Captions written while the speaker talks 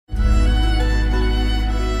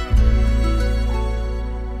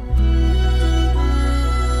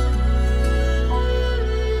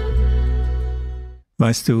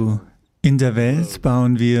Weißt du, in der Welt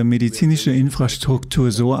bauen wir medizinische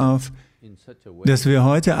Infrastruktur so auf, dass wir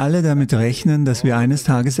heute alle damit rechnen, dass wir eines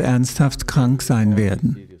Tages ernsthaft krank sein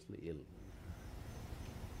werden.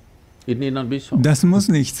 Das muss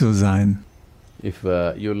nicht so sein.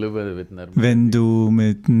 Wenn du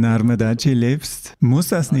mit Narmadaji lebst, muss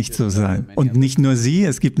das nicht so sein. Und nicht nur sie,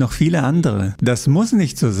 es gibt noch viele andere. Das muss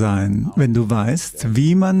nicht so sein, wenn du weißt,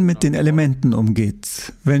 wie man mit den Elementen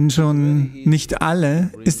umgeht. Wenn schon nicht alle,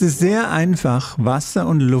 ist es sehr einfach, Wasser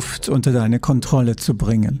und Luft unter deine Kontrolle zu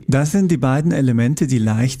bringen. Das sind die beiden Elemente, die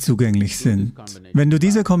leicht zugänglich sind. Wenn du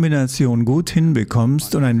diese Kombination gut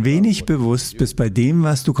hinbekommst und ein wenig bewusst bist bei dem,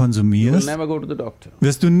 was du konsumierst,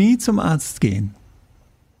 wirst du nie zum Arzt gehen.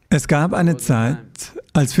 Es gab eine Zeit,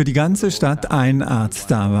 als für die ganze Stadt ein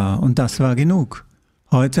Arzt da war und das war genug.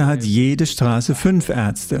 Heute hat jede Straße 5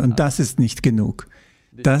 Ärzte und das ist nicht genug.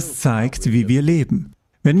 Das zeigt, wie wir leben.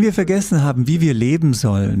 Wenn wir vergessen haben, wie wir leben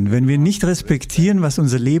sollen, wenn wir nicht respektieren, was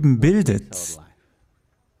unser Leben bildet,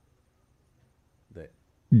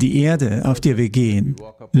 die Erde, auf der wir gehen,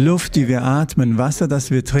 Luft, die wir atmen, Wasser,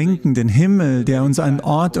 das wir trinken, den Himmel, der uns an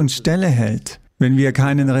Ort und Stelle hält, wenn wir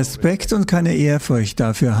keinen Respekt und keine Ehrfurcht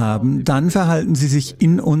dafür haben, dann verhalten sie sich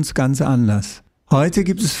in uns ganz anders. Heute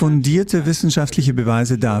gibt es fundierte wissenschaftliche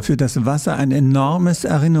Beweise dafür, dass Wasser ein enormes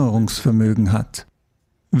Erinnerungsvermögen hat.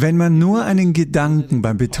 Wenn man nur einen Gedanken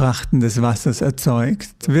beim Betrachten des Wassers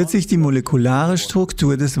erzeugt, wird sich die molekulare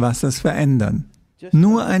Struktur des Wassers verändern.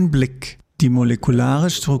 Nur ein Blick. Die molekulare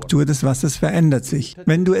Struktur des Wassers verändert sich.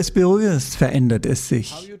 Wenn du es berührst, verändert es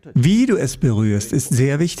sich. Wie du es berührst, ist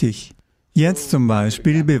sehr wichtig. Jetzt zum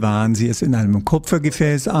Beispiel bewahren Sie es in einem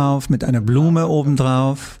Kupfergefäß auf, mit einer Blume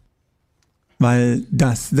obendrauf, weil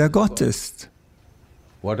das der Gott ist.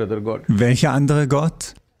 Welcher andere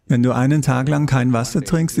Gott? Wenn du einen Tag lang kein Wasser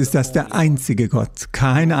trinkst, ist das der einzige Gott,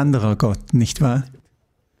 kein anderer Gott, nicht wahr?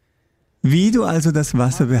 Wie du also das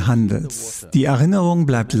Wasser behandelst, die Erinnerung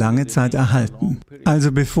bleibt lange Zeit erhalten.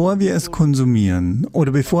 Also bevor wir es konsumieren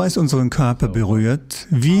oder bevor es unseren Körper berührt,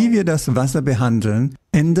 wie wir das Wasser behandeln,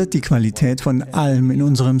 ändert die Qualität von allem in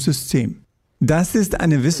unserem System. Das ist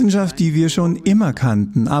eine Wissenschaft, die wir schon immer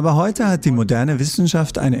kannten, aber heute hat die moderne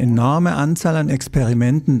Wissenschaft eine enorme Anzahl an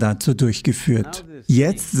Experimenten dazu durchgeführt.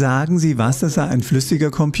 Jetzt sagen sie, Wasser sei ein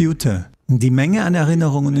flüssiger Computer. Die Menge an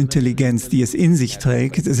Erinnerung und Intelligenz, die es in sich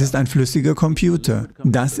trägt, es ist ein flüssiger Computer.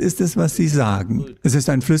 Das ist es, was sie sagen. Es ist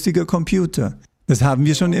ein flüssiger Computer. Das haben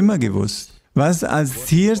wir schon immer gewusst. Was als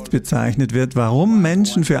Thirt bezeichnet wird, warum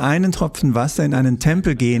Menschen für einen Tropfen Wasser in einen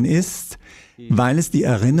Tempel gehen, ist, weil es die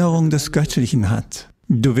Erinnerung des Göttlichen hat.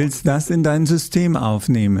 Du willst das in dein System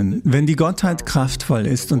aufnehmen. Wenn die Gottheit kraftvoll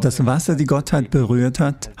ist und das Wasser die Gottheit berührt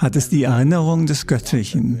hat, hat es die Erinnerung des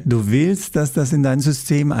Göttlichen. Du willst, dass das in dein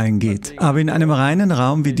System eingeht. Aber in einem reinen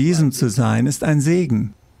Raum wie diesem zu sein, ist ein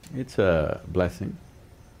Segen.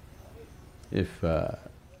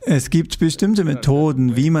 Es gibt bestimmte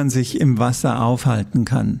Methoden, wie man sich im Wasser aufhalten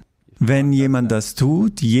kann. Wenn jemand das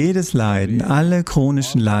tut, jedes Leiden, alle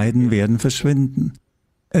chronischen Leiden werden verschwinden.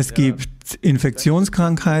 Es gibt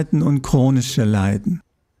Infektionskrankheiten und chronische Leiden.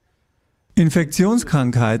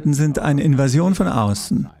 Infektionskrankheiten sind eine Invasion von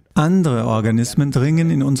außen. Andere Organismen dringen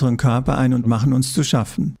in unseren Körper ein und machen uns zu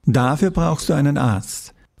schaffen. Dafür brauchst du einen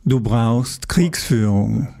Arzt. Du brauchst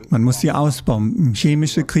Kriegsführung. Man muss sie ausbomben.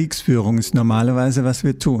 Chemische Kriegsführung ist normalerweise, was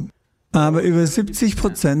wir tun. Aber über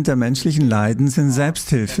 70% der menschlichen Leiden sind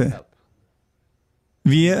Selbsthilfe.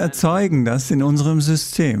 Wir erzeugen das in unserem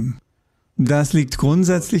System. Das liegt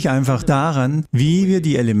grundsätzlich einfach daran, wie wir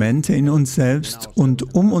die Elemente in uns selbst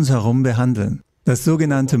und um uns herum behandeln. Das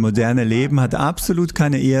sogenannte moderne Leben hat absolut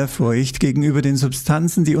keine Ehrfurcht gegenüber den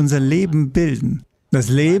Substanzen, die unser Leben bilden. Das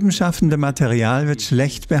lebensschaffende Material wird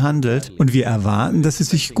schlecht behandelt und wir erwarten, dass es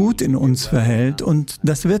sich gut in uns verhält und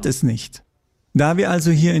das wird es nicht. Da wir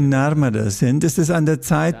also hier in Narmada sind, ist es an der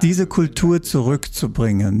Zeit, diese Kultur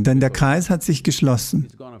zurückzubringen, denn der Kreis hat sich geschlossen.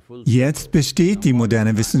 Jetzt besteht die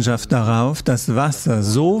moderne Wissenschaft darauf, dass Wasser,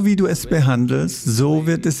 so wie du es behandelst, so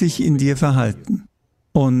wird es sich in dir verhalten.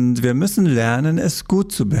 Und wir müssen lernen, es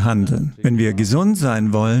gut zu behandeln. Wenn wir gesund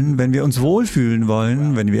sein wollen, wenn wir uns wohlfühlen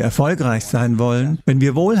wollen, wenn wir erfolgreich sein wollen, wenn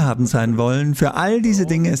wir wohlhabend sein wollen, für all diese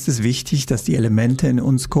Dinge ist es wichtig, dass die Elemente in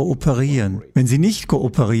uns kooperieren. Wenn sie nicht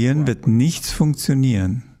kooperieren, wird nichts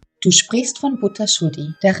funktionieren. Du sprichst von Buddha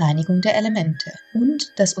Shuddhi, der Reinigung der Elemente,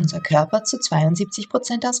 und dass unser Körper zu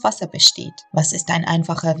 72% aus Wasser besteht. Was ist ein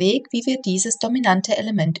einfacher Weg, wie wir dieses dominante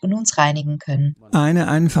Element in uns reinigen können? Eine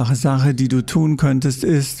einfache Sache, die du tun könntest,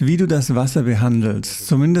 ist, wie du das Wasser behandelst,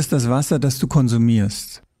 zumindest das Wasser, das du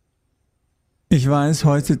konsumierst. Ich weiß,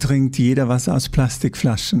 heute trinkt jeder Wasser aus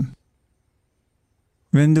Plastikflaschen.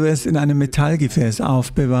 Wenn du es in einem Metallgefäß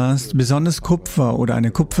aufbewahrst, besonders Kupfer oder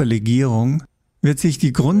eine Kupferlegierung, wird sich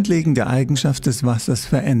die grundlegende Eigenschaft des Wassers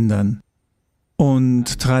verändern.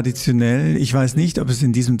 Und traditionell, ich weiß nicht, ob es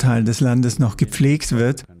in diesem Teil des Landes noch gepflegt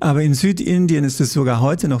wird, aber in Südindien ist es sogar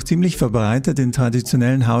heute noch ziemlich verbreitet, in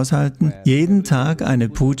traditionellen Haushalten jeden Tag eine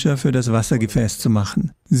Puja für das Wassergefäß zu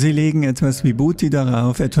machen. Sie legen etwas Vibhuti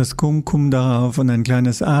darauf, etwas Kumkum darauf und ein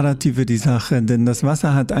kleines Arati für die Sache, denn das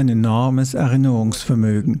Wasser hat ein enormes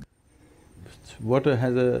Erinnerungsvermögen.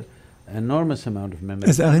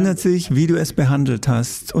 Es erinnert sich, wie du es behandelt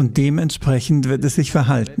hast, und dementsprechend wird es sich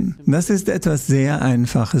verhalten. Das ist etwas sehr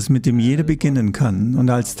Einfaches, mit dem jeder beginnen kann. Und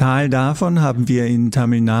als Teil davon haben wir in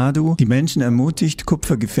Tamil Nadu die Menschen ermutigt,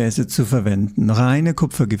 Kupfergefäße zu verwenden. Reine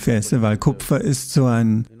Kupfergefäße, weil Kupfer ist so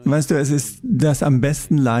ein, weißt du, es ist das am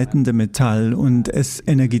besten leitende Metall und es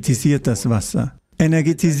energetisiert das Wasser.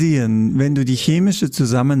 Energetisieren, wenn du die chemische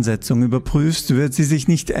Zusammensetzung überprüfst, wird sie sich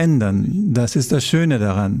nicht ändern. Das ist das Schöne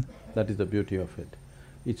daran.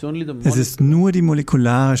 Es ist nur die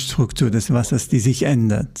molekulare Struktur des Wassers, die sich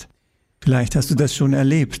ändert. Vielleicht hast du das schon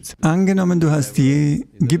erlebt. Angenommen,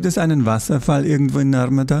 gibt es einen Wasserfall irgendwo in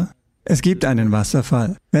Narmada? Es gibt einen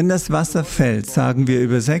Wasserfall. Wenn das Wasser fällt, sagen wir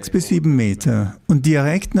über 6 bis 7 Meter, und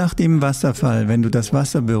direkt nach dem Wasserfall, wenn du das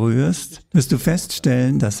Wasser berührst, wirst du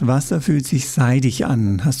feststellen, das Wasser fühlt sich seidig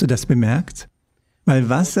an. Hast du das bemerkt? Weil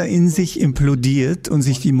Wasser in sich implodiert und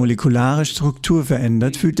sich die molekulare Struktur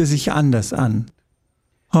verändert, fühlt es sich anders an.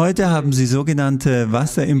 Heute haben sie sogenannte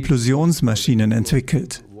Wasserimplosionsmaschinen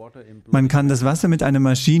entwickelt. Man kann das Wasser mit einer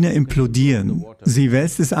Maschine implodieren. Sie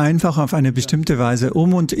wälzt es einfach auf eine bestimmte Weise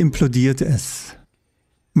um und implodiert es.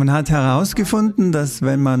 Man hat herausgefunden, dass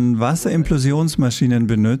wenn man Wasserimplosionsmaschinen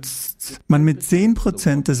benutzt, man mit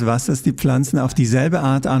 10% des Wassers die Pflanzen auf dieselbe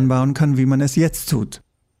Art anbauen kann, wie man es jetzt tut.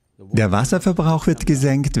 Der Wasserverbrauch wird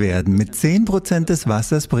gesenkt werden. Mit 10% des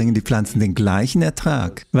Wassers bringen die Pflanzen den gleichen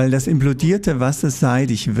Ertrag, weil das implodierte Wasser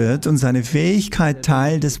seidig wird und seine Fähigkeit,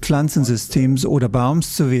 Teil des Pflanzensystems oder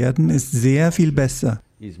Baums zu werden, ist sehr viel besser.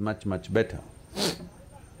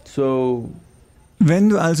 Wenn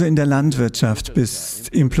du also in der Landwirtschaft bist,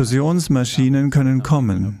 Implosionsmaschinen können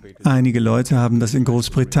kommen. Einige Leute haben das in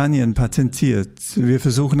Großbritannien patentiert. Wir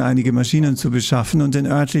versuchen, einige Maschinen zu beschaffen und den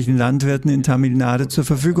örtlichen Landwirten in Tamil Nadu zur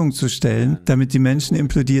Verfügung zu stellen, damit die Menschen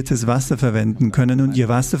implodiertes Wasser verwenden können und ihr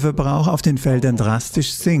Wasserverbrauch auf den Feldern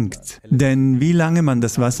drastisch sinkt. Denn wie lange man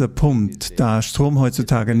das Wasser pumpt, da Strom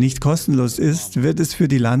heutzutage nicht kostenlos ist, wird es für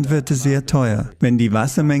die Landwirte sehr teuer. Wenn die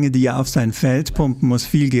Wassermenge, die er auf sein Feld pumpen muss,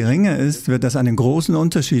 viel geringer ist, wird das einen großen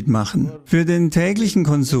Unterschied machen. Für den täglichen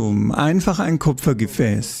Konsum einfach ein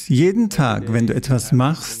Kupfergefäß. Jeden Tag, wenn du etwas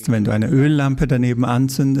machst, wenn du eine Öllampe daneben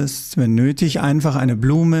anzündest, wenn nötig, einfach eine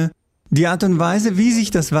Blume. Die Art und Weise, wie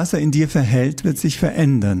sich das Wasser in dir verhält, wird sich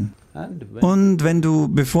verändern. Und wenn du,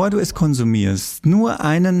 bevor du es konsumierst, nur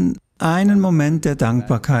einen Moment der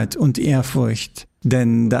Dankbarkeit und Ehrfurcht,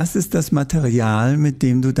 denn das ist das Material, mit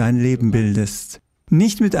dem du dein Leben bildest.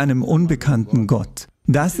 Nicht mit einem unbekannten Gott.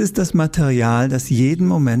 Das ist das Material, das jeden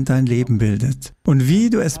Moment dein Leben bildet. Und wie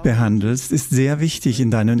du es behandelst, ist sehr wichtig in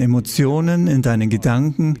deinen Emotionen, in deinen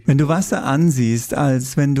Gedanken. Wenn du Wasser ansiehst,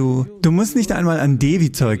 als wenn du musst nicht einmal an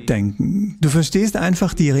Devi-Zeug denken. Du verstehst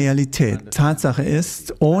einfach die Realität. Tatsache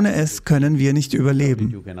ist, ohne es können wir nicht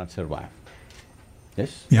überleben.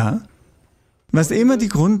 Ja? Was immer die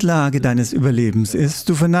Grundlage deines Überlebens ist,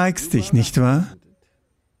 du verneigst dich, nicht wahr?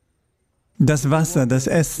 Das Wasser, das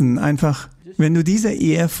Essen, einfach, wenn du diese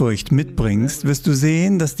Ehrfurcht mitbringst, wirst du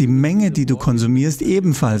sehen, dass die Menge, die du konsumierst,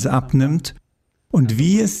 ebenfalls abnimmt und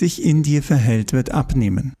wie es sich in dir verhält, wird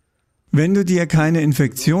abnehmen. Wenn du dir keine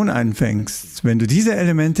Infektion einfängst, wenn du diese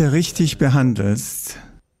Elemente richtig behandelst,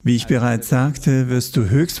 wie ich bereits sagte, wirst du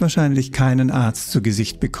höchstwahrscheinlich keinen Arzt zu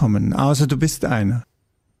Gesicht bekommen, außer du bist einer.